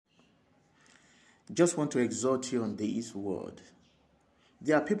Just want to exhort you on this word.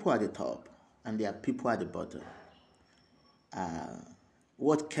 There are people at the top and there are people at the bottom.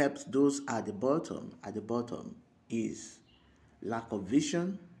 What kept those at the bottom is lack of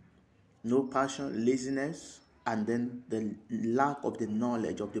vision, no passion, laziness, and then the lack of the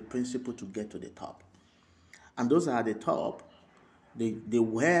knowledge of the principle to get to the top. And those at the top, they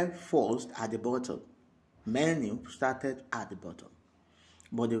were forced at the bottom. Many started at the bottom,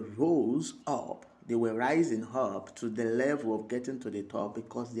 but they rose up. They were rising up to the level of getting to the top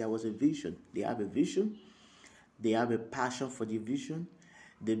because there was a vision. They have a vision. They have a passion for the vision.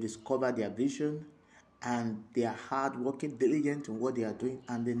 They discover their vision, and they are hardworking, diligent in what they are doing,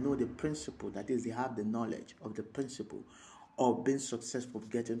 and they know the principle. That is, they have the knowledge of the principle of being successful,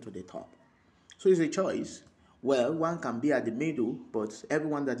 getting to the top. So it's a choice. Well, one can be at the middle, but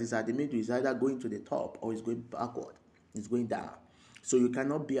everyone that is at the middle is either going to the top or is going backward. It's going down. So you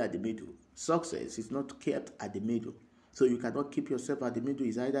cannot be at the middle. Success is not kept at the middle. So you cannot keep yourself at the middle.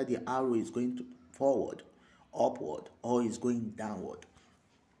 It's either the arrow is going forward, upward, or is going downward.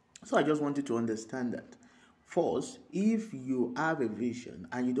 So I just wanted to understand that. First, if you have a vision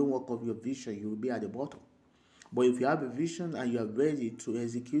and you don't work off your vision, you will be at the bottom. But if you have a vision and you are ready to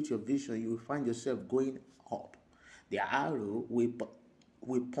execute your vision, you will find yourself going up. The arrow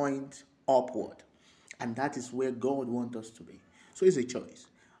will point upward. And that is where God wants us to be. So it's a choice.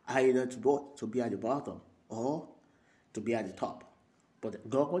 Either to be at the bottom or to be at the top. But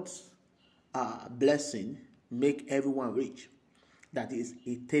God's blessing make everyone rich. That is,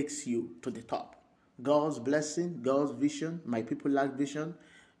 it takes you to the top. God's blessing, God's vision. My people lack vision.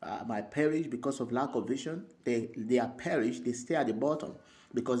 Might perish because of lack of vision. They are perished. They stay at the bottom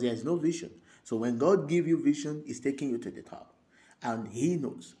because there is no vision. So when God gives you vision, He's taking you to the top. And He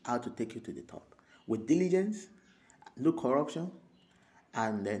knows how to take you to the top. With diligence, no corruption,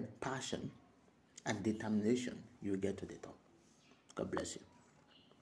 and then passion and determination, you will get to the top. God bless you.